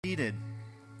Seated.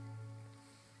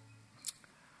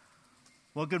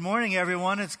 Well, good morning,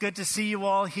 everyone. It's good to see you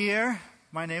all here.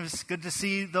 My name is good to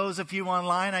see those of you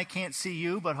online. I can't see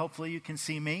you, but hopefully you can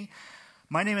see me.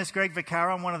 My name is Greg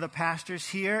Vaccaro. I'm one of the pastors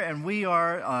here, and we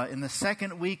are in the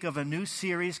second week of a new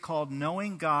series called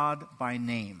Knowing God by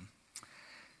Name.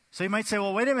 So you might say,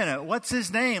 well, wait a minute. What's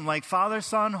his name? Like Father,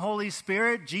 Son, Holy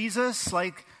Spirit, Jesus?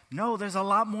 No, there's a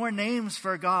lot more names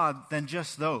for God than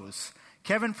just those.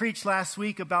 Kevin preached last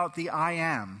week about the I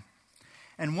Am.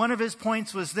 And one of his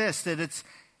points was this, that it's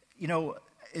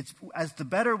as the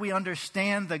better we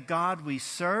understand the God we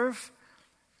serve,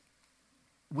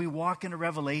 we walk in a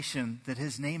revelation that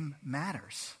his name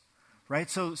matters, right?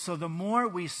 So the more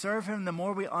we serve him, the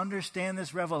more we understand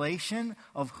this revelation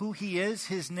of who he is,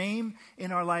 his name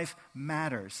in our life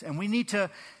matters. And we need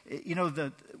to,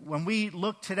 when we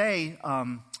look today,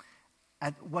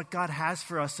 at what God has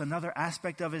for us, another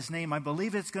aspect of his name, I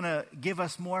believe it's going to give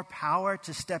us more power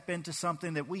to step into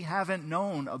something that we haven't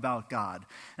known about God.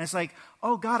 And it's like,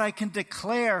 oh God, I can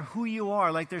declare who you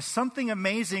are. Like there's something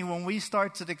amazing when we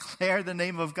start to declare the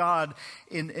name of God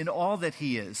in all that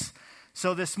he is.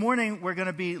 So this morning we're going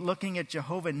to be looking at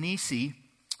Jehovah Nissi,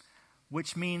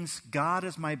 which means God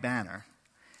is my banner.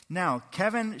 Now,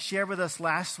 Kevin shared with us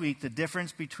last week the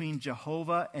difference between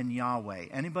Jehovah and Yahweh.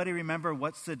 Anybody remember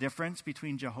what's the difference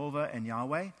between Jehovah and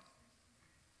Yahweh?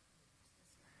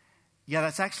 Yeah,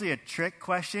 that's actually a trick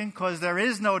question because there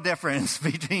is no difference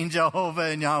between Jehovah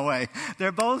and Yahweh.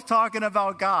 They're both talking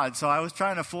about God, so I was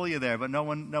trying to fool you there, but no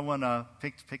one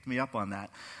picked me up on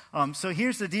that. So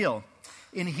here's the deal.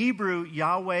 In Hebrew,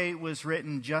 Yahweh was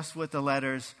written just with the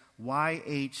letters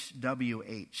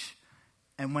YHWH.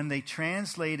 And when they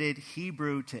translated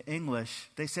Hebrew to English,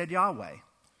 they said Yahweh.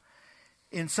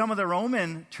 In some of the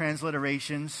Roman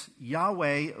transliterations,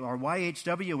 Yahweh or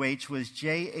YHWH was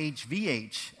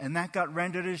JHVH, and that got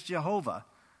rendered as Jehovah.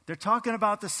 They're talking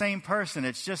about the same person.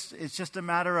 It's just a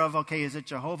matter of, okay, is it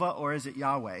Jehovah or is it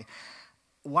Yahweh?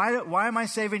 Why am I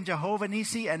saving Jehovah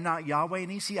Nissi and not Yahweh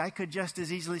Nissi? I could just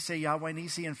as easily say Yahweh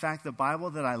Nissi. In fact, the Bible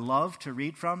that I love to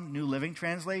read from, New Living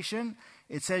Translation,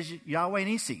 it says Yahweh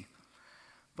Nissi.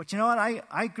 But you know what?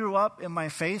 I grew up in my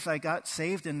faith. I got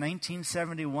saved in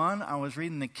 1971. I was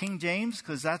reading the King James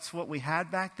because that's what we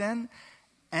had back then.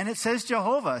 And it says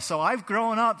Jehovah. So I've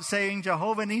grown up saying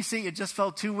Jehovah Nissi. It just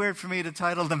felt too weird for me to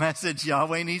title the message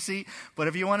Yahweh Nissi. But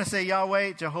if you want to say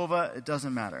Yahweh, Jehovah, it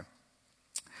doesn't matter.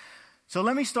 So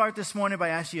let me start this morning by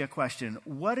asking you a question.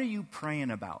 What are you praying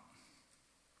about?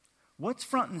 What's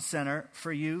front and center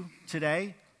for you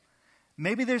today?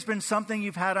 Maybe there's been something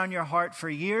you've had on your heart for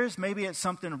years. Maybe it's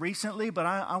something recently, but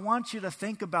I want you to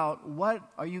think about what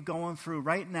are you going through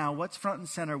right now? What's front and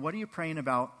center? What are you praying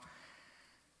about?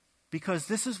 Because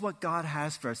this is what God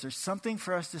has for us. There's something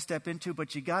for us to step into,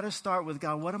 but you got to start with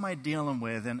God. What am I dealing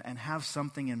with? And have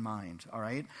something in mind, all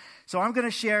right? So I'm going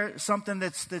to share something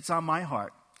that's on my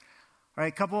heart. All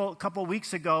right, a couple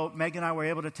weeks ago, Meg and I were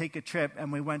able to take a trip,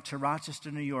 and we went to Rochester,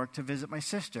 New York, to visit my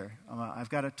sister. I've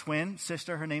got a twin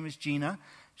sister. Her name is Gina.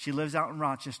 She lives out in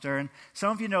Rochester. And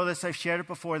some of you know this. I've shared it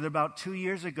before. That about 2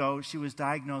 years ago, she was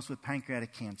diagnosed with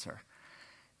pancreatic cancer.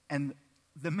 And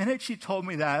the minute she told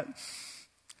me that,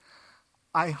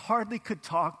 I hardly could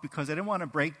talk because I didn't want to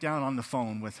break down on the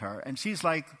phone with her. And she's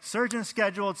like, surgeon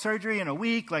scheduled surgery in a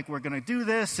week, like we're going to do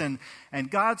this, and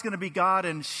God's going to be God.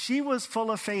 And she was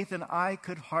full of faith, and I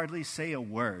could hardly say a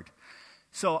word.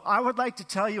 So I would like to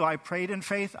tell you I prayed in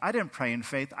faith. I didn't pray in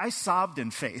faith. I sobbed in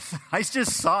faith. I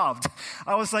just sobbed.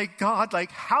 I was like, God,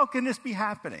 how can this be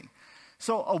happening?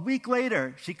 So a week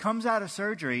later, she comes out of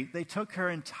surgery. They took her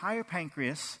entire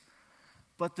pancreas.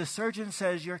 But the surgeon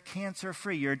says, you're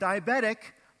cancer-free. You're diabetic,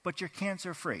 but you're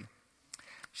cancer-free.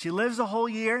 She lives a whole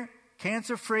year,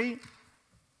 cancer-free,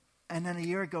 and then a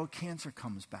year ago, cancer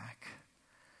comes back.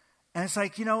 And it's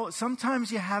like,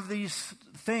 sometimes you have these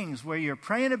things where you're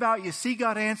praying about, you see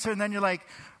God answer, and then you're like,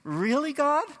 really,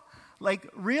 God?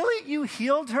 Really? You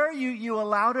healed her? You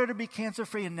allowed her to be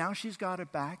cancer-free, and now she's got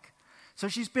it back? So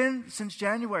since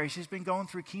January, she's been going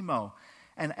through chemo.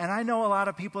 And I know a lot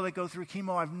of people that go through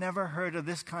chemo. I've never heard of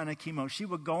this kind of chemo. She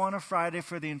would go on a Friday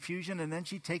for the infusion, and then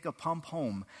she'd take a pump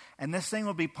home. And this thing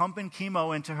will be pumping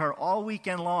chemo into her all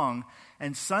weekend long.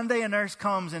 And Sunday, a nurse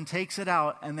comes and takes it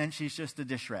out, and then she's just a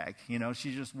dish rag.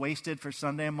 She's just wasted for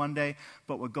Sunday and Monday,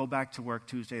 but would go back to work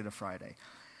Tuesday to Friday.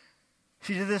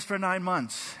 She did this for 9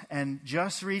 months. And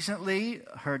just recently,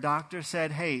 her doctor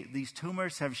said, hey, these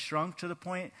tumors have shrunk to the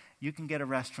point you can get a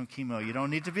rest from chemo. You don't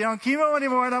need to be on chemo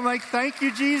anymore. And I'm like, thank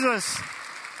you, Jesus.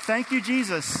 Thank you,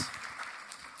 Jesus.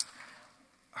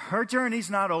 Her journey's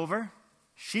not over.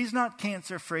 She's not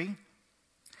cancer-free.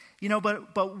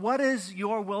 But what is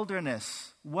your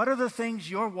wilderness? What are the things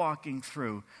you're walking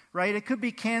through, right? It could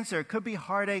be cancer. It could be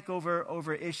heartache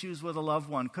over issues with a loved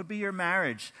one. Could be your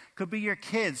marriage. Could be your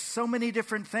kids. So many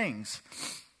different things.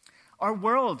 Our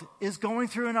world is going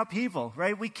through an upheaval,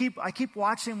 right? I keep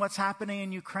watching what's happening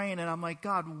in Ukraine, and I'm like,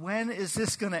 God, when is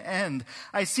this going to end?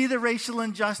 I see the racial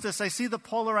injustice. I see the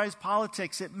polarized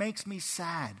politics. It makes me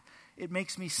sad. It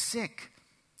makes me sick.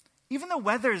 Even the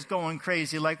weather is going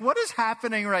crazy. Like, what is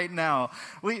happening right now?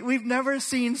 We've never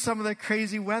seen some of the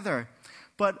crazy weather.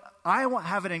 But I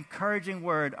have an encouraging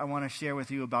word I want to share with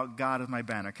you about God as my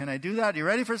banner. Can I do that? You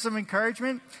ready for some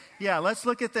encouragement? Yeah, let's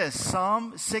look at this.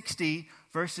 Psalm 60,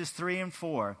 verses 3 and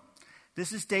 4.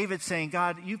 This is David saying,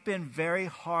 God, you've been very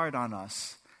hard on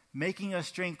us, making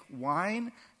us drink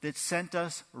wine that sent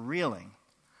us reeling.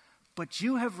 But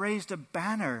you have raised a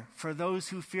banner for those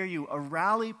who fear you, a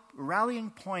rallying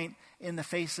point in the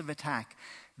face of attack.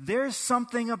 There's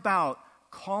something about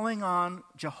calling on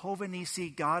Jehovah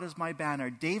Nissi, God is my banner.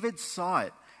 David saw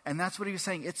it, and that's what he was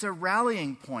saying. It's a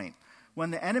rallying point.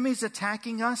 When the enemy's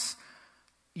attacking us,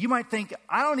 you might think,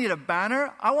 I don't need a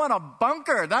banner. I want a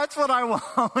bunker. That's what I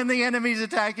want when the enemy's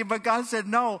attacking. But God said,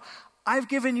 no, I've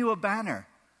given you a banner.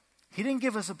 He didn't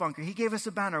give us a bunker. He gave us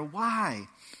a banner. Why?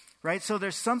 Right? So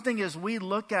there's something as we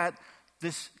look at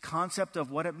this concept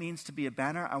of what it means to be a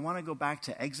banner. I want to go back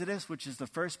to Exodus, which is the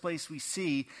first place we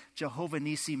see Jehovah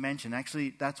Nissi mentioned.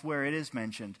 Actually, that's where it is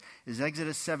mentioned, is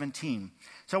Exodus 17.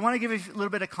 So I want to give you a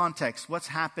little bit of context. What's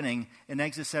happening in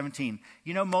Exodus 17?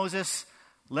 Moses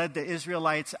led the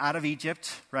Israelites out of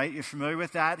Egypt, right? You're familiar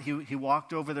with that. He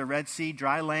walked over the Red Sea,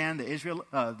 dry land.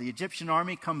 The Egyptian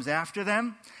army comes after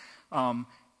them.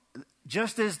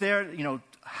 Just as they're,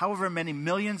 however many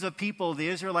millions of people, the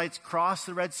Israelites cross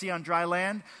the Red Sea on dry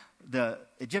land, the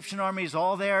Egyptian army is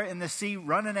all there in the sea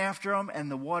running after them, and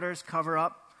the waters cover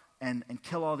up and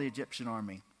kill all the Egyptian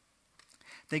army.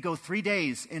 They go 3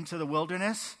 days into the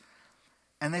wilderness,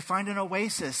 and they find an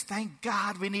oasis. Thank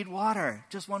God we need water.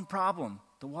 Just one problem.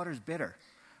 The water's bitter,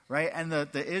 right? And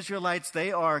the Israelites,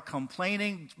 they are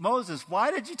complaining, Moses, why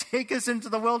did you take us into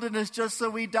the wilderness just so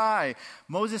we die?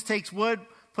 Moses takes wood,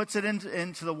 puts it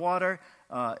into the water.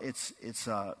 It's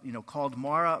called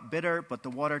Mara, bitter, but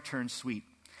the water turns sweet.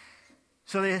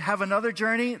 So they have another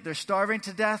journey. They're starving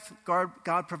to death.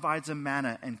 God provides them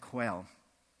manna and quail.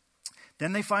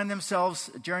 Then they find themselves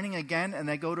journeying again, and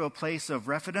they go to a place of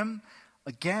Rephidim.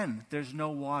 Again, there's no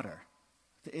water.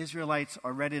 The Israelites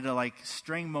are ready to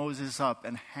string Moses up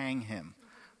and hang him,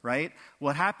 right?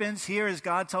 What happens here is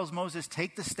God tells Moses,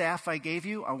 take the staff I gave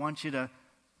you. I want you to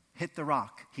hit the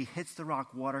rock. He hits the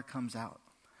rock, water comes out.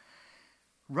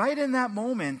 Right in that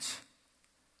moment,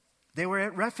 they were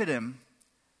at Rephidim.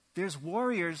 There's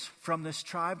warriors from this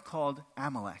tribe called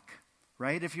Amalek,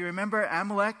 right? If you remember,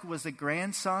 Amalek was the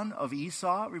grandson of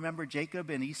Esau. Remember Jacob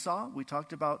and Esau? We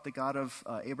talked about the God of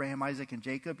Abraham, Isaac, and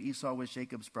Jacob. Esau was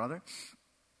Jacob's brother.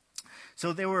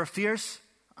 So they were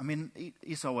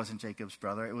Esau wasn't Jacob's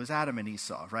brother. It was Adam and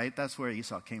Esau, right? That's where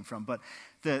Esau came from. But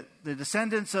the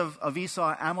descendants of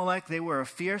Esau, Amalek, they were a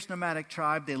fierce nomadic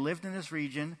tribe. They lived in this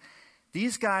region.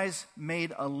 These guys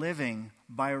made a living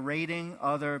by raiding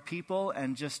other people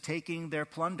and just taking their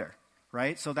plunder,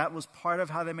 right? So that was part of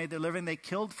how they made their living. They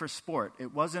killed for sport.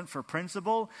 It wasn't for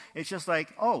principle. It's just like,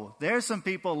 oh, there's some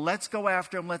people. Let's go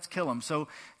after them. Let's kill them. So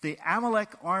the Amalek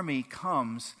army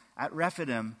comes at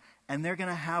Rephidim, and they're going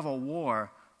to have a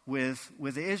war with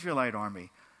the Israelite army.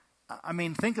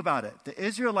 Think about it. The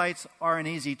Israelites are an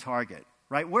easy target,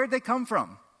 right? Where'd they come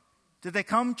from? Did they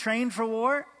come trained for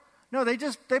war? No,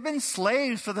 they've been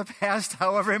slaves for the past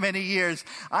however many years.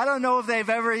 I don't know if they've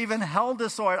ever even held a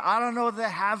sword. I don't know if they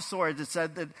have swords. It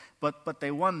said that, but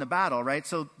they won the battle, right?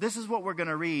 So this is what we're going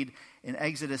to read in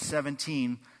Exodus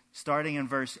 17, starting in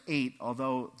verse 8,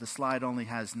 although the slide only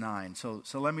has 9. So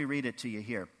let me read it to you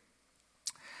here.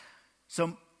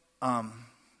 So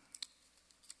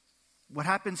what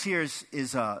happens here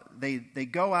is they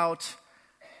go out,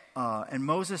 and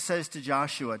Moses says to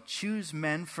Joshua, choose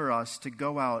men for us to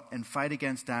go out and fight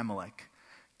against Amalek.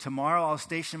 Tomorrow I'll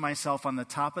station myself on the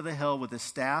top of the hill with the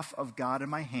staff of God in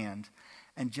my hand.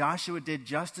 And Joshua did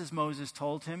just as Moses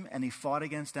told him, and he fought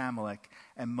against Amalek.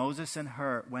 And Moses and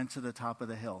Hur went to the top of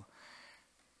the hill.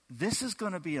 This is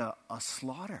going to be a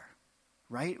slaughter,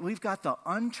 right? We've got the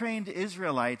untrained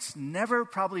Israelites, never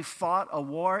probably fought a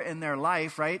war in their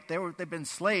life, right? They've been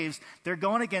slaves. They're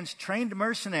going against trained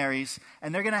mercenaries,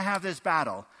 and they're going to have this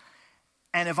battle.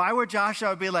 And if I were Joshua,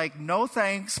 I would be like, no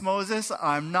thanks, Moses,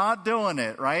 I'm not doing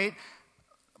it, right?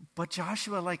 But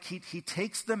Joshua, he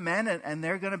takes the men, and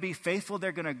they're going to be faithful.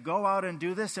 They're going to go out and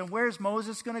do this. And where's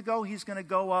Moses going to go? He's going to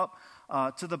go up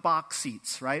to the box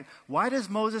seats, right? Why does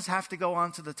Moses have to go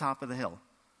onto the top of the hill?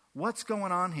 What's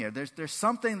going on here? There's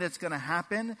something that's going to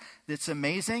happen that's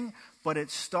amazing, but it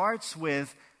starts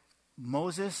with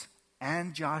Moses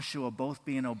and Joshua both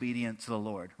being obedient to the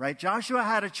Lord, right? Joshua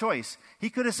had a choice. He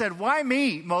could have said, why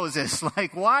me, Moses?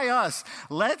 Like, why us?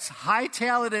 Let's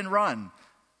hightail it and run.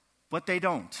 But they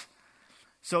don't.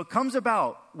 So it comes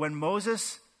about when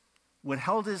Moses would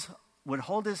hold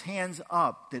his hands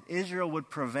up that Israel would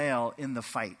prevail in the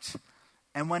fight.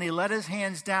 And when he let his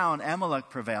hands down, Amalek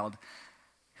prevailed.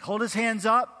 Hold his hands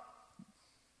up,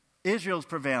 Israel's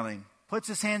prevailing. Puts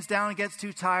his hands down and gets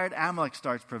too tired, Amalek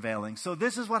starts prevailing. So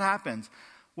this is what happens.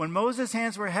 When Moses'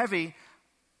 hands were heavy,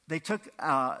 they took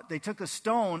a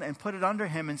stone and put it under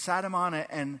him and sat him on it,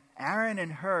 and Aaron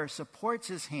and Hur supports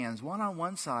his hands, one on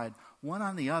one side, one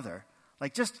on the other.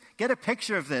 Like, just get a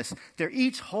picture of this. They're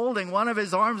each holding one of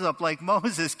his arms up like,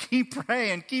 Moses, keep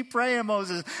praying,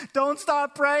 Moses. Don't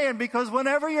stop praying, because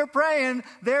whenever you're praying,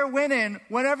 they're winning.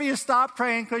 Whenever you stop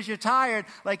praying because you're tired,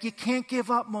 like, you can't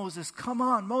give up, Moses. Come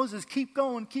on, Moses, keep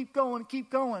going.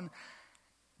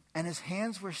 And his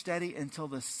hands were steady until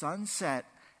the sun set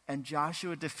and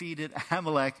Joshua defeated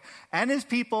Amalek and his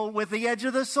people with the edge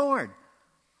of the sword.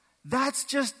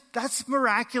 That's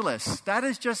miraculous.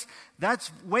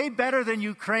 That's way better than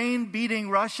Ukraine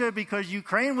beating Russia, because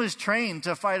Ukraine was trained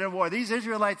to fight a war. These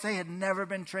Israelites, they had never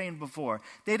been trained before.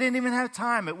 They didn't even have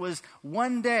time. It was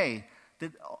one day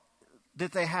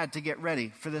that they had to get ready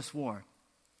for this war.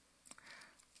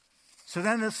 So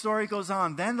then the story goes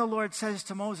on. Then the Lord says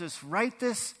to Moses, write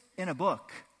this in a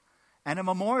book and a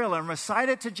memorial, and recite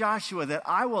it to Joshua, that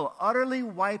I will utterly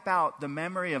wipe out the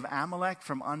memory of Amalek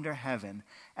from under heaven.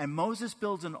 And Moses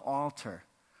builds an altar.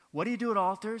 What do you do at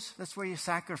altars? That's where you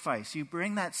sacrifice. You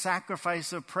bring that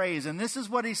sacrifice of praise. And this is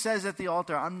what he says at the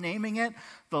altar. I'm naming it,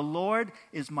 the Lord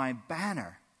is my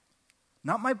banner.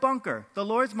 Not my bunker. The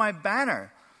Lord's my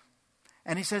banner.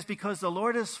 And he says, because the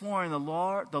Lord has sworn, the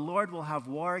Lord will have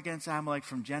war against Amalek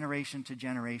from generation to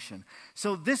generation.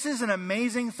 So this is an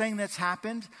amazing thing that's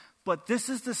happened. But this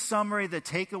is the summary, the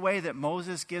takeaway that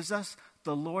Moses gives us.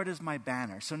 The Lord is my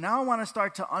banner. So now I want to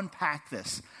start to unpack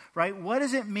this, right? What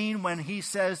does it mean when he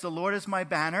says the Lord is my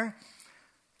banner?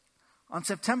 On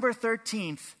September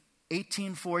 13th,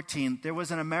 1814, there was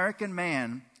an American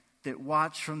man that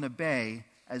watched from the bay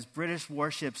as British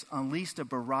warships unleashed a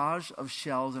barrage of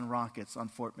shells and rockets on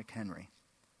Fort McHenry.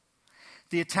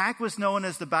 The attack was known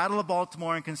as the Battle of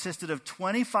Baltimore and consisted of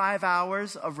 25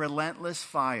 hours of relentless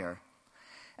fire.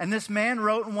 And this man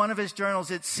wrote in one of his journals,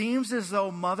 it seems as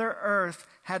though Mother Earth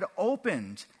had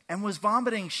opened and was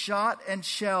vomiting shot and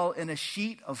shell in a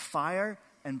sheet of fire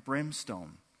and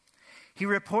brimstone. He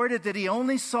reported that he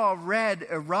only saw red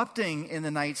erupting in the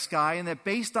night sky, and that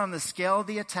based on the scale of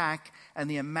the attack and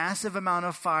the massive amount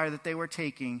of fire that they were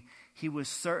taking, he was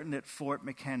certain that Fort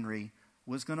McHenry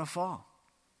was going to fall.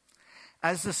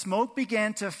 As the smoke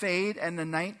began to fade and the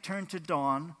night turned to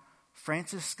dawn,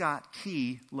 Francis Scott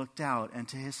Key looked out, and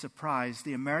to his surprise,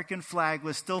 the American flag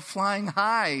was still flying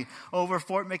high over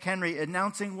Fort McHenry,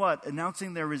 announcing what?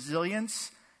 Announcing their resilience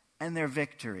and their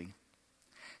victory.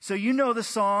 So you know the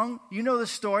song, you know the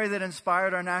story that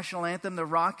inspired our national anthem. The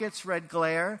rockets' red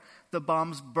glare, the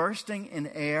bombs bursting in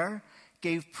air,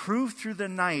 gave proof through the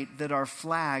night that our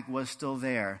flag was still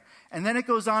there. And then it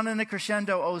goes on in the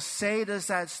crescendo, oh, say does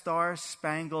that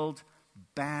star-spangled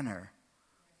banner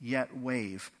yet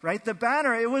wave, right? The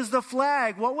banner, it was the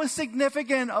flag. What was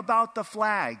significant about the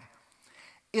flag?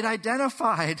 It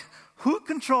identified who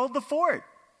controlled the fort,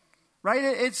 right?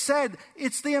 It said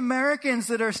it's the Americans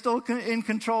that are still in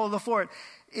control of the fort.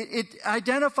 It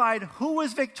identified who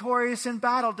was victorious in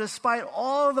battle despite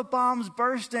all the bombs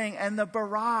bursting and the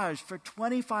barrage for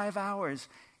 25 hours.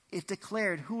 It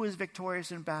declared who was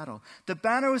victorious in battle. The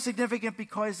banner was significant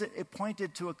because it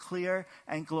pointed to a clear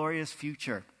and glorious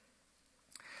future.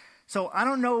 So I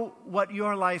don't know what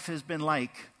your life has been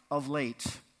like of late,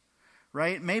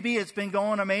 right? Maybe it's been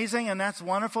going amazing and that's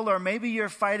wonderful, or maybe you're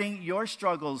fighting your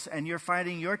struggles and you're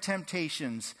fighting your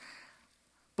temptations.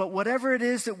 But whatever it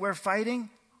is that we're fighting,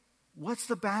 what's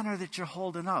the banner that you're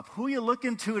holding up? Who are you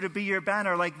looking to be your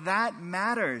banner? Like, that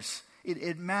matters.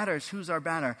 It matters who's our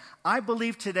banner. I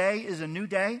believe today is a new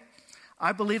day.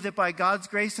 I believe that by God's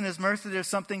grace and his mercy, there's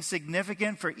something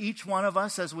significant for each one of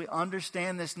us as we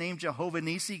understand this name, Jehovah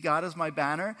Nissi, God is my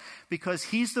banner, because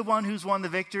he's the one who's won the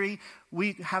victory.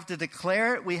 We have to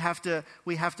declare it. We have to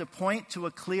point to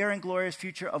a clear and glorious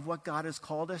future of what God has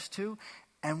called us to,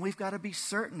 and we've got to be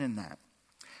certain in that.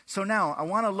 So now I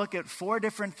want to look at 4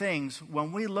 different things.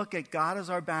 When we look at God as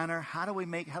our banner, how do we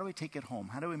take it home?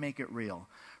 How do we make it real?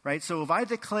 Right? So if I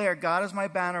declare God is my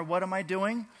banner, what am I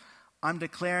doing? I'm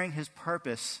declaring his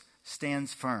purpose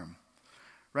stands firm.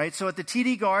 Right? So at the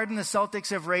TD Garden, the Celtics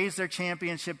have raised their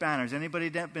championship banners. Anybody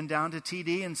been down to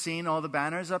TD and seen all the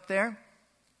banners up there?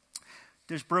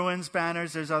 There's Bruins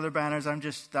banners, there's other banners.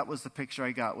 That was the picture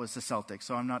I got, was the Celtics.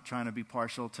 So I'm not trying to be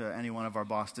partial to any one of our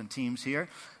Boston teams here.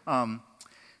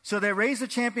 So they raised the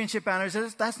championship banners.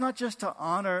 That's not just to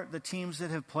honor the teams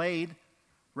that have played,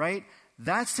 right?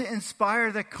 That's to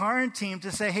inspire the current team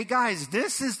to say, hey guys,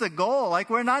 this is the goal. Like,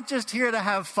 we're not just here to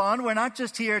have fun. We're not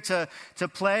just here to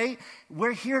play.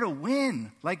 We're here to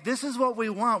win. Like, this is what we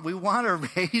want. We want to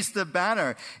raise the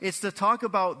banner. It's to talk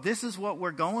about this is what we're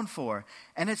going for.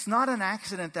 And it's not an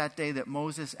accident that day that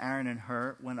Moses, Aaron, and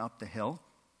Hur went up the hill.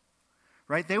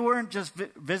 Right? They weren't just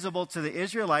visible to the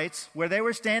Israelites. Where they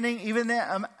were standing, even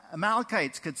the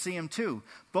Amalekites could see him too.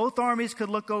 Both armies could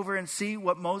look over and see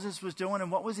what Moses was doing. And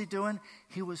what was he doing?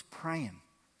 He was praying.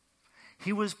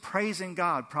 He was praising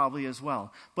God probably as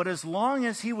well. But as long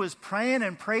as he was praying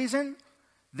and praising,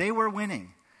 they were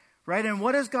winning. Right? And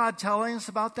what is God telling us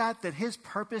about that? That his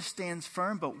purpose stands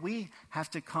firm, but we have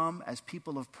to come as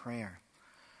people of prayer.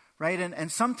 Right?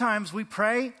 And sometimes we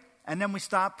pray and then we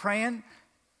stop praying.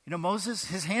 You know, Moses,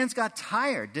 his hands got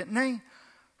tired, didn't they?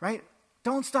 Right?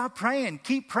 Don't stop praying.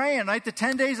 Keep praying, right? The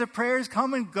 10 days of prayers,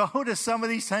 come and go to some of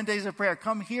these 10 days of prayer.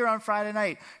 Come here on Friday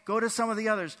night. Go to some of the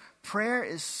others. Prayer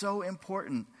is so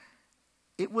important.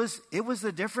 It was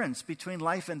the difference between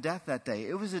life and death that day.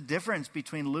 It was the difference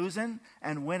between losing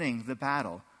and winning the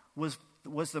battle, was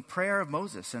the prayer of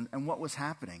Moses and what was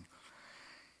happening.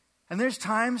 And there's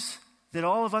times that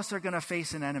all of us are going to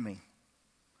face an enemy.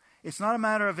 It's not a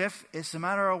matter of if, it's a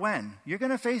matter of when. You're going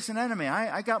to face an enemy.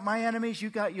 I got my enemies, you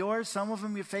got yours. Some of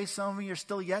them you face, some of them you're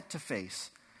still yet to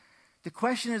face. The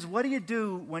question is, what do you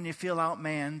do when you feel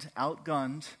outmanned,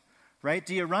 outgunned, right?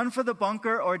 Do you run for the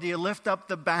bunker, or do you lift up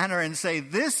the banner and say,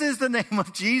 this is the name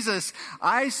of Jesus.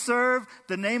 I serve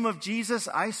the name of Jesus.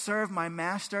 I serve my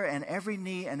master, and every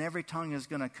knee and every tongue is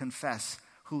going to confess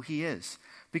who he is.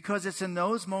 Because it's in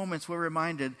those moments we're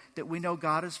reminded that we know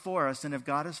God is for us, and if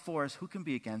God is for us, who can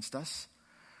be against us?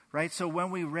 Right? So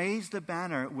when we raise the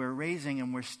banner, we're raising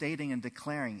and we're stating and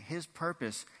declaring his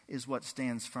purpose is what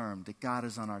stands firm, that God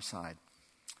is on our side.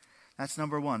 That's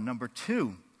number one. Number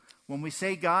two, when we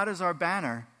say God is our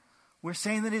banner, we're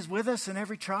saying that he's with us in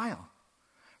every trial.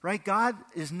 Right? God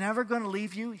is never going to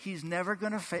leave you. He's never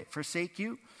going to forsake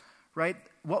you. Right?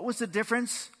 What was the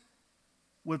difference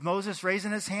with Moses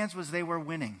raising his hands? Was they were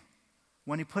winning.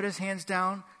 When he put his hands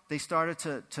down, they started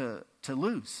to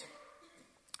lose.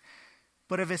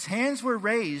 But if his hands were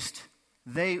raised,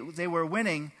 they were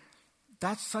winning.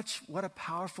 That's what a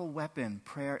powerful weapon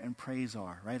prayer and praise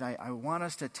are, right? I want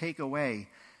us to take away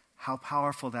how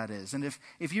powerful that is. And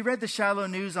if you read the Shiloh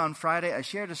News on Friday, I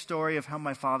shared a story of how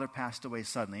my father passed away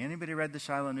suddenly. Anybody read the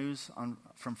Shiloh News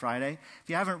from Friday? If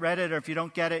you haven't read it, or if you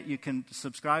don't get it, you can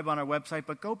subscribe on our website,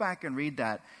 but go back and read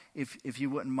that if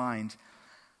you wouldn't mind.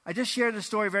 I just shared a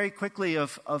story very quickly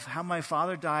of how my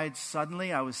father died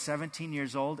suddenly. I was 17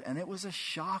 years old, and it was a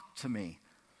shock to me.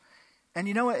 And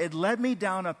you know what? It led me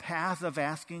down a path of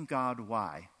asking God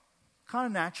why. Kind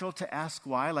of natural to ask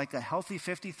why. Like a healthy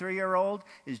 53-year-old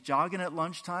is jogging at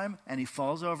lunchtime and he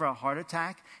falls over a heart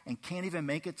attack and can't even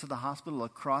make it to the hospital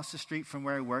across the street from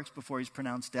where he works before he's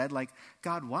pronounced dead. Like,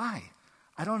 God, why?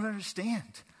 I don't understand.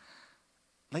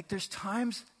 Like, there's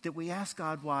times that we ask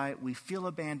God why, we feel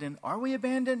abandoned. Are we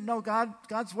abandoned? No,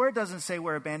 God's word doesn't say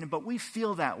we're abandoned, but we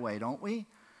feel that way, don't we?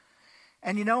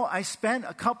 And you know, I spent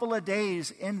a couple of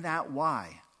days in that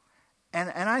why. And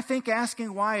I think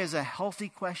asking why is a healthy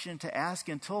question to ask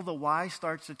until the why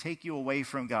starts to take you away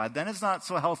from God. Then it's not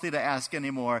so healthy to ask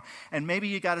anymore. And maybe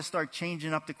you got to start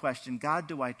changing up the question. God,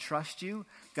 do I trust you?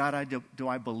 God, do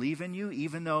I believe in you?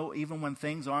 Even when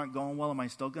things aren't going well, am I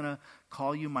still going to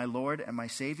call you my Lord and my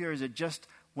Savior? Is it just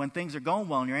when things are going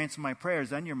well and you're answering my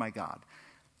prayers, then you're my God?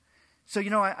 So,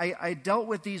 you know, I dealt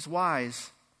with these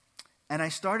whys. And I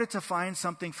started to find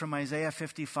something from Isaiah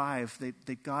 55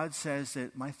 that God says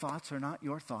that my thoughts are not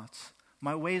your thoughts.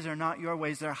 My ways are not your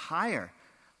ways. They're higher.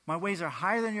 My ways are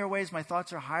higher than your ways. My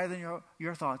thoughts are higher than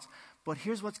your thoughts. But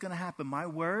here's what's going to happen. My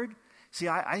word, see,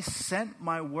 I sent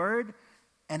my word,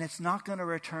 and it's not going to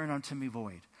return unto me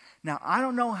void. Now, I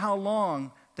don't know how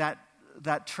long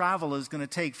that travel is going to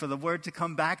take for the word to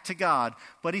come back to God.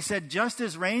 But he said, just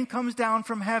as rain comes down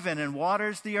from heaven and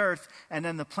waters the earth, and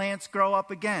then the plants grow up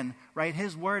again, right?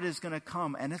 His word is going to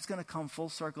come, and it's going to come full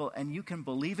circle, and you can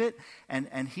believe it,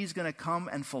 and he's going to come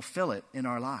and fulfill it in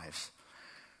our lives.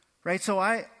 Right? So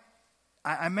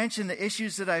I mentioned the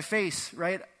issues that I face,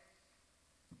 right?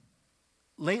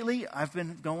 Lately, I've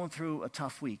been going through a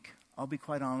tough week. I'll be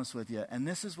quite honest with you. And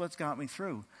this is what's got me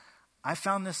through. I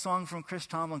found this song from Chris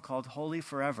Tomlin called Holy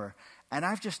Forever. And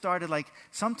I've just started, like,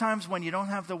 sometimes when you don't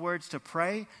have the words to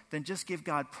pray, then just give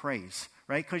God praise,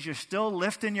 right? Because you're still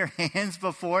lifting your hands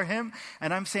before him.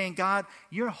 And I'm saying, God,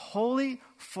 you're holy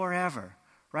forever,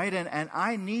 right? And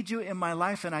I need you in my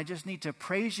life, and I just need to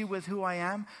praise you with who I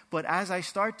am. But as I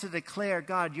start to declare,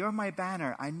 God, you're my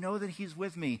banner, I know that he's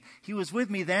with me. He was with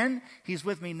me then. He's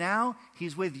with me now.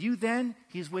 He's with you then.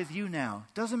 He's with you now.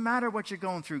 Doesn't matter what you're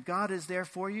going through. God is there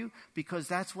for you, because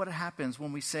that's what happens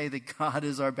when we say that God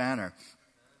is our banner.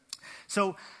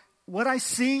 So what I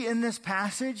see in this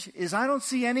passage is I don't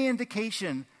see any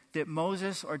indication that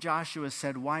Moses or Joshua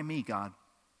said, why me, God?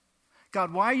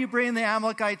 God, why are you bringing the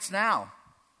Amalekites now?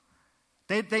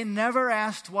 They never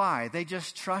asked why. They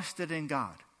just trusted in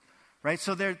God, right?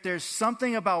 So there's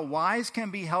something about whys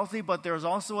can be healthy, but there's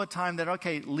also a time that,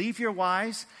 okay, leave your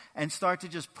whys and start to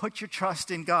just put your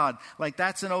trust in God. Like,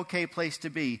 that's an okay place to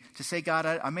be, to say, God,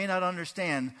 I may not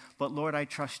understand, but Lord, I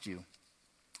trust you.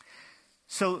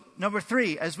 So number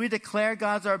 3, as we declare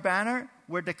God's our banner,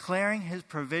 we're declaring his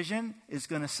provision is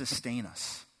going to sustain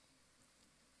us,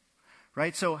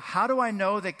 right? So how do I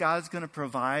know that God's going to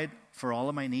provide for all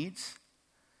of my needs?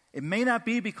 It may not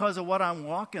be because of what I'm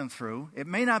walking through. It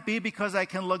may not be because I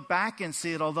can look back and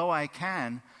see it, although I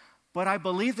can. But I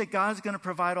believe that God's going to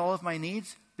provide all of my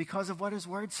needs because of what his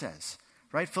word says,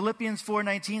 right? Philippians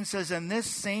 4:19 says, and this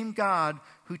same God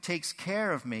who takes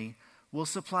care of me will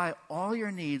supply all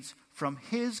your needs from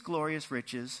his glorious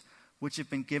riches, which have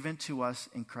been given to us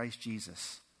in Christ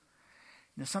Jesus.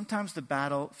 Now, sometimes the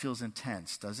battle feels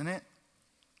intense, doesn't it?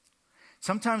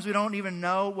 Sometimes we don't even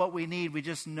know what we need. We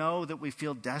just know that we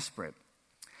feel desperate.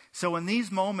 So in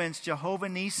these moments, Jehovah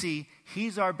Nissi,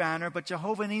 he's our banner, but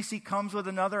Jehovah Nissi comes with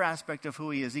another aspect of who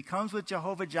he is. He comes with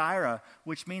Jehovah Jireh,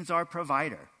 which means our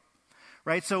provider,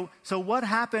 right? So what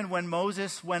happened when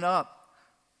Moses went up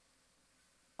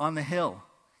on the hill?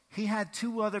 He had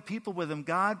 2 other people with him.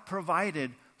 God provided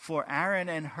for Aaron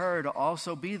and Hur to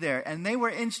also be there, and they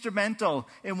were instrumental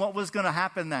in what was going to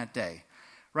happen that day.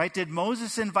 Right? Did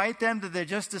Moses invite them? Did they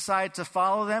just decide to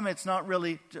follow them? It's not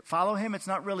really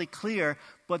clear,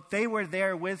 but they were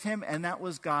there with him, and that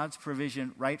was God's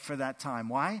provision right for that time.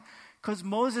 Why? Because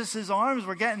Moses' arms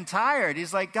were getting tired.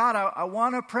 He's like, God, I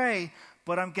want to pray,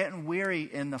 but I'm getting weary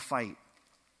in the fight.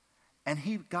 And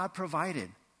God provided.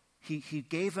 He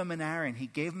gave him an Aaron. He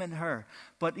gave him an Hur.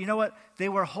 But you know what? They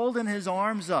were holding his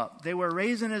arms up. They were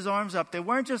raising his arms up. They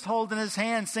weren't just holding his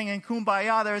hand singing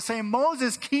Kumbaya. They were saying,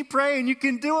 Moses, keep praying. You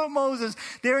can do it, Moses.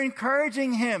 They're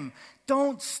encouraging him.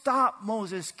 Don't stop,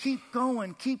 Moses. Keep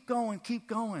going, keep going, keep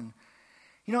going.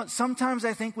 You know, sometimes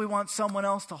I think we want someone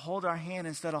else to hold our hand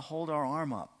instead of hold our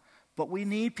arm up. But we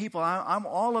need people. I'm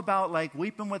all about like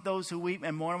weeping with those who weep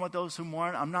and mourning with those who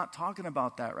mourn. I'm not talking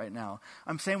about that right now.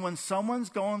 I'm saying when someone's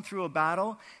going through a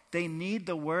battle, they need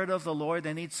the word of the Lord.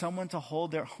 They need someone to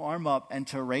hold their arm up and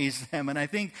to raise them. And I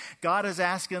think God is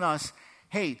asking us,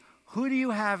 hey, who do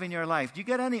you have in your life? Do you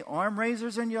get any arm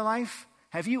raisers in your life?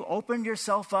 Have you opened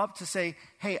yourself up to say,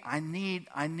 hey, I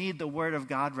need the word of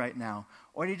God right now?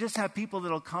 Or do you just have people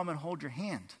that'll come and hold your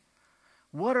hand?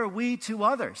 What are we to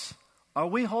others? Are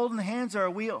we holding hands, or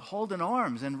are we holding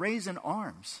arms and raising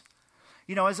arms?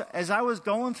 You know, as I was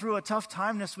going through a tough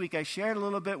time this week, I shared a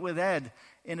little bit with Ed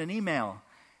in an email.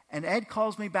 And Ed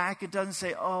calls me back and doesn't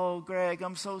say, oh, Greg,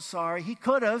 I'm so sorry. He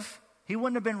could have. He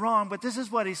wouldn't have been wrong. But this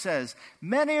is what he says.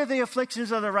 Many are the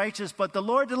afflictions of the righteous, but the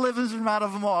Lord delivers them out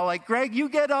of them all. Like, Greg, you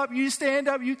get up, you stand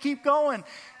up, you keep going.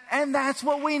 And that's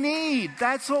what we need.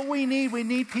 That's what we need. We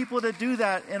need people to do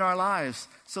that in our lives.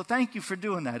 So thank you for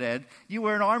doing that, Ed. You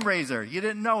were an arm raiser. You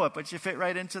didn't know it, but you fit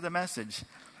right into the message.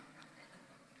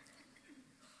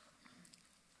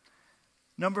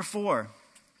 Number 4,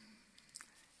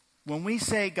 when we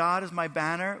say God is my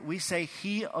banner, we say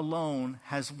he alone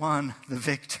has won the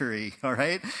victory, all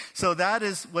right? So that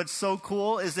is what's so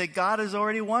cool, is that God has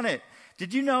already won it.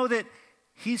 Did you know that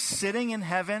he's sitting in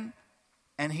heaven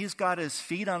and he's got his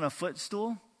feet on a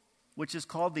footstool, which is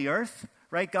called the earth,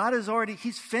 right?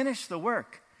 He's finished the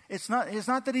work. It's not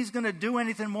that he's going to do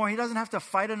anything more. He doesn't have to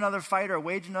fight another fight or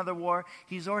wage another war.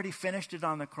 He's already finished it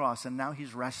on the cross, and now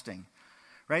he's resting,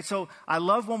 right? So I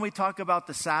love when we talk about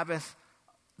the Sabbath,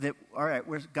 that, all right,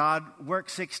 where God worked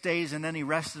 6 days and then he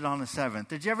rested on the 7th.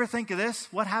 Did you ever think of this?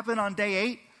 What happened on day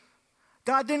 8?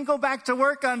 God didn't go back to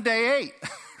work on day 8,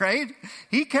 right?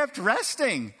 He kept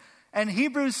resting. And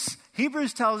Hebrews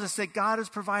tells us that God has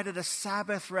provided a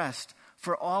Sabbath rest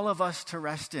for all of us to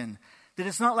rest in. That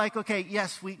it's not like, okay,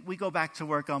 yes, we go back to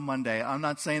work on Monday. I'm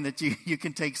not saying that you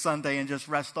can take Sunday and just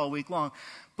rest all week long.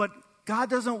 But God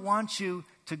doesn't want you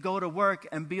to go to work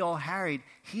and be all harried.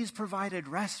 He's provided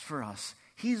rest for us.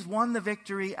 He's won the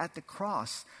victory at the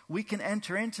cross. We can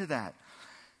enter into that.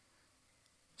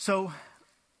 So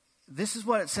this is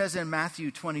what it says in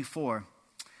Matthew 24.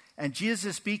 And Jesus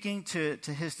is speaking to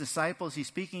his disciples. He's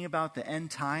speaking about the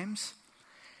end times.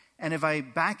 And if I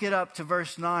back it up to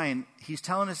verse 9, he's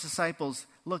telling his disciples,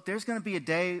 look, there's going to be a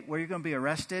day where you're going to be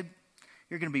arrested.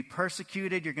 You're going to be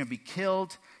persecuted. You're going to be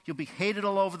killed. You'll be hated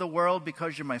all over the world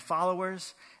because you're my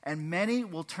followers. And many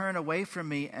will turn away from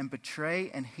me and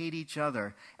betray and hate each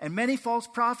other. And many false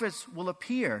prophets will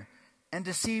appear and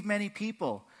deceive many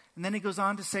people. And then he goes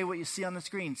on to say what you see on the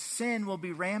screen. Sin will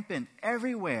be rampant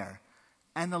everywhere,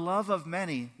 and the love of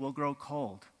many will grow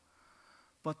cold.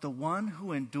 But the one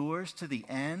who endures to the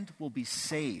end will be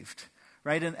saved.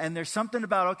 Right? And there's something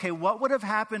about, okay, what would have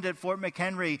happened at Fort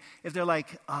McHenry if they're like,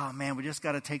 oh man, we just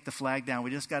got to take the flag down. We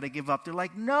just got to give up. They're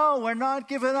like, no, we're not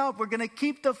giving up. We're going to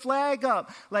keep the flag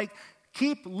up. Like,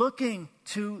 keep looking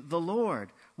to the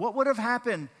Lord. What would have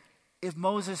happened if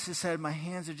Moses had said, my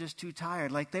hands are just too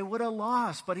tired? Like, they would have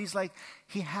lost. But he's like,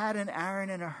 he had an Aaron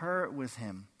and a Hur with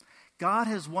him. God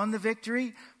has won the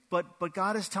victory, but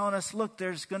God is telling us, look,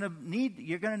 you're going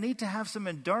to need to have some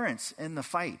endurance in the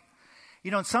fight. You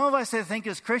know, and some of us, I think,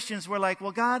 as Christians, we're like,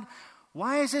 well, God,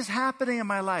 why is this happening in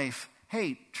my life?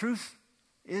 Hey, truth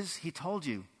is, he told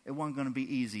you it wasn't going to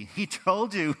be easy. He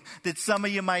told you that some of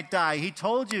you might die. He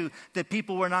told you that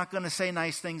people were not going to say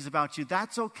nice things about you.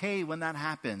 That's okay when that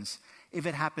happens, if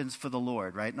it happens for the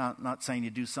Lord, right? Not saying you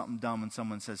do something dumb and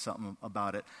someone says something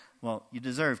about it. Well, you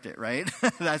deserved it, right?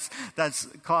 That's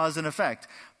cause and effect.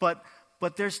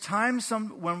 But there's times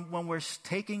when we're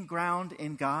taking ground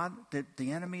in God that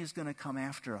the enemy is going to come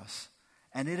after us.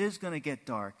 And it is going to get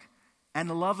dark. And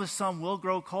the love of some will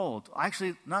grow cold.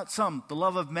 Actually, not some. The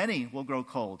love of many will grow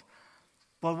cold.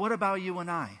 But what about you and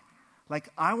I? Like,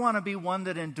 I want to be one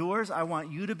that endures. I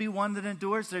want you to be one that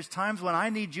endures. There's times when I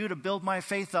need you to build my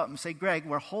faith up and say, Greg,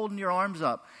 we're holding your arms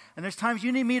up. And there's times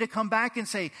you need me to come back and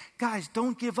say, guys,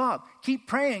 don't give up. Keep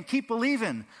praying. Keep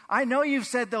believing. I know you've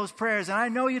said those prayers, and I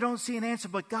know you don't see an answer,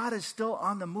 but God is still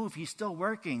on the move. He's still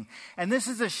working. And this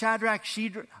is a Shadrach,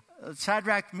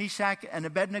 Meshach, and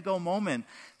Abednego moment.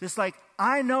 This like,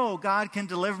 I know God can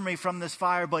deliver me from this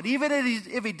fire, but even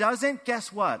if he doesn't,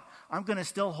 guess what? I'm going to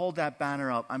still hold that banner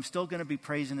up. I'm still going to be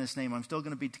praising his name. I'm still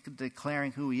going to be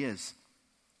declaring who he is.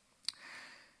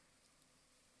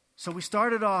 So we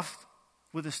started off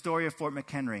with the story of Fort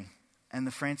McHenry and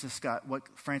what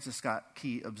Francis Scott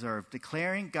Key observed.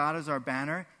 Declaring God as our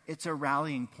banner, it's a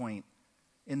rallying point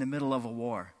in the middle of a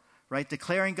war. Right?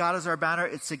 Declaring God as our banner,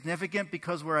 it's significant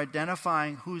because we're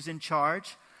identifying who's in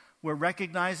charge. We're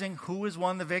recognizing who has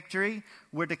won the victory.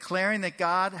 We're declaring that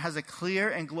God has a clear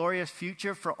and glorious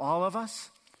future for all of us.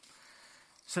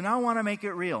 So now I want to make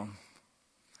it real.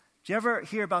 Do you ever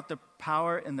hear about the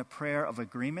power in the prayer of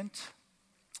agreement?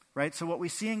 Right? So what we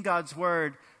see in God's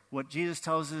word, what Jesus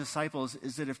tells his disciples,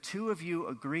 is that if two of you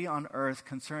agree on earth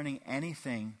concerning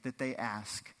anything that they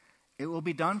ask, it will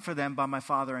be done for them by my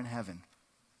Father in heaven.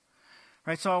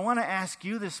 Right? So I want to ask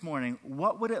you this morning,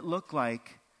 what would it look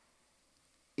like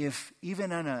if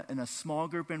even in a small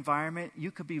group environment,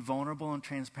 you could be vulnerable and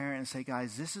transparent and say,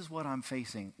 guys, this is what I'm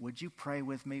facing. Would you pray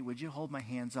with me? Would you hold my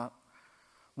hands up?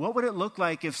 What would it look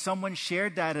like if someone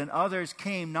shared that and others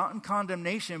came, not in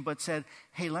condemnation, but said,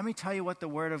 hey, let me tell you what the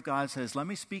Word of God says. Let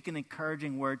me speak an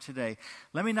encouraging word today.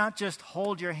 Let me not just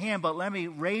hold your hand, but let me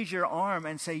raise your arm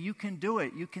and say, you can do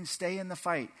it. You can stay in the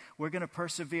fight. We're going to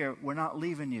persevere. We're not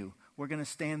leaving you. We're going to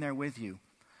stand there with you.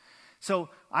 So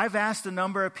I've asked a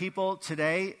number of people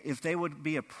today if they would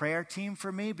be a prayer team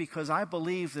for me, because I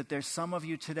believe that there's some of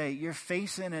you today, you're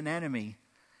facing an enemy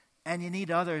and you need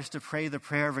others to pray the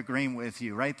prayer of agreement with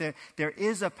you, right? There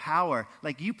is a power.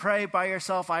 Like, you pray by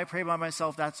yourself, I pray by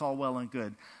myself, that's all well and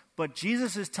good. But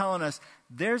Jesus is telling us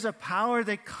there's a power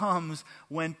that comes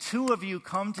when two of you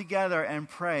come together and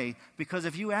pray. Because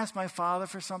if you ask my Father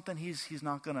for something, he's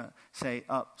not going to say,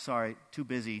 oh, sorry, too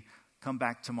busy, come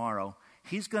back tomorrow.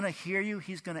 He's going to hear you.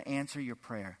 He's going to answer your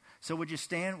prayer. So would you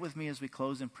stand with me as we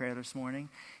close in prayer this morning?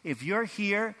 If you're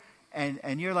here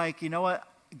and you're like, you know what,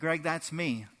 Greg, that's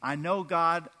me. I know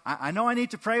God. I know I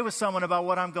need to pray with someone about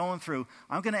what I'm going through.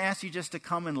 I'm going to ask you just to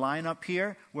come and line up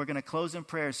here. We're going to close in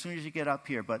prayer as soon as you get up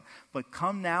here. But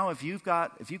come now. If you've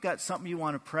got something you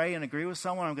want to pray and agree with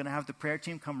someone, I'm going to have the prayer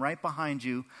team come right behind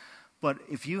you. But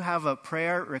if you have a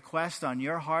prayer request on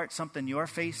your heart, something you're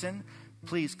facing,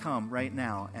 please come right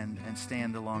now and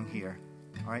stand along here.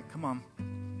 All right, come on.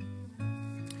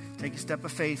 Take a step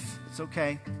of faith. It's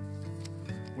okay.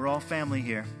 We're all family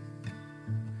here.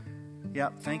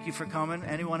 Yep, thank you for coming.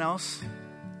 Anyone else?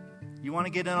 You want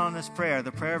to get in on this prayer?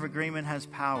 The prayer of agreement has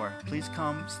power. Please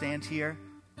come, stand here.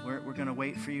 We're going to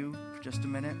wait for you for just a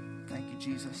minute. Thank you,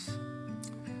 Jesus.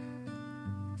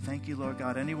 Thank you, Lord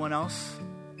God. Anyone else?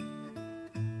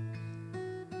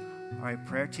 All right,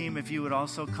 prayer team, if you would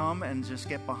also come and just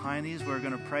get behind these. We're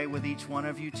going to pray with each one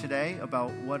of you today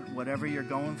about whatever you're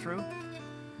going through.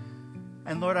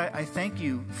 And Lord, I thank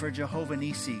you for Jehovah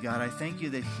Nissi, God. I thank you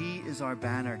that he is our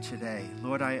banner today.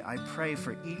 Lord, I pray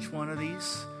for each one of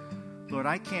these. Lord,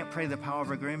 I can't pray the power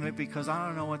of agreement because I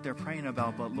don't know what they're praying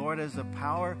about. But Lord, as the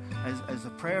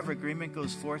prayer of agreement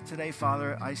goes forth today,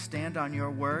 Father, I stand on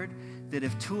your word that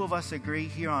if two of us agree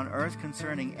here on earth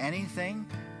concerning anything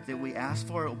that we ask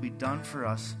for, it will be done for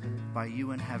us by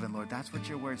you in heaven, Lord. That's what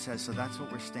your word says, so that's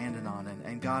what we're standing on.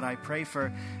 And God, I pray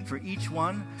for each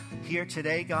one here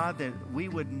today, God, that we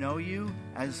would know you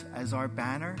as our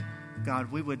banner.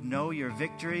 God, we would know your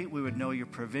victory. We would know your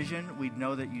provision. We'd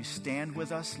know that you stand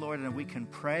with us, Lord, and we can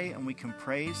pray and we can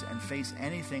praise and face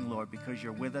anything, Lord, because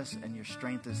you're with us and your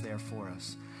strength is there for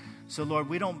us. So, Lord,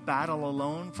 we don't battle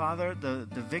alone, Father. The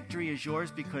victory is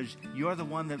yours because you're the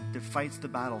one that fights the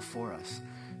battle for us.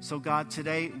 So, God,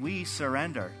 today we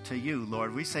surrender to you,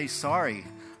 Lord. We say sorry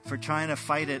for trying to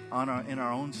fight it in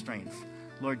our own strength.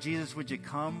 Lord Jesus, would you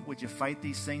come? Would you fight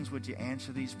these things? Would you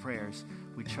answer these prayers?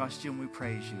 We trust you and we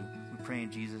praise you. We pray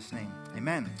in Jesus' name.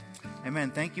 Amen.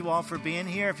 Amen. Thank you all for being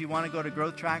here. If you want to go to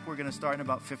Growth Track, we're going to start in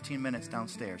about 15 minutes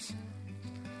downstairs.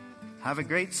 Have a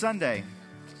great Sunday.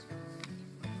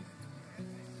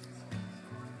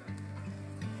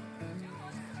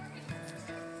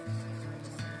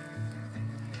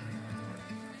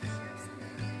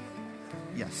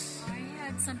 Yes. I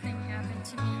had something happen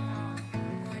to me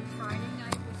on Friday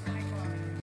night.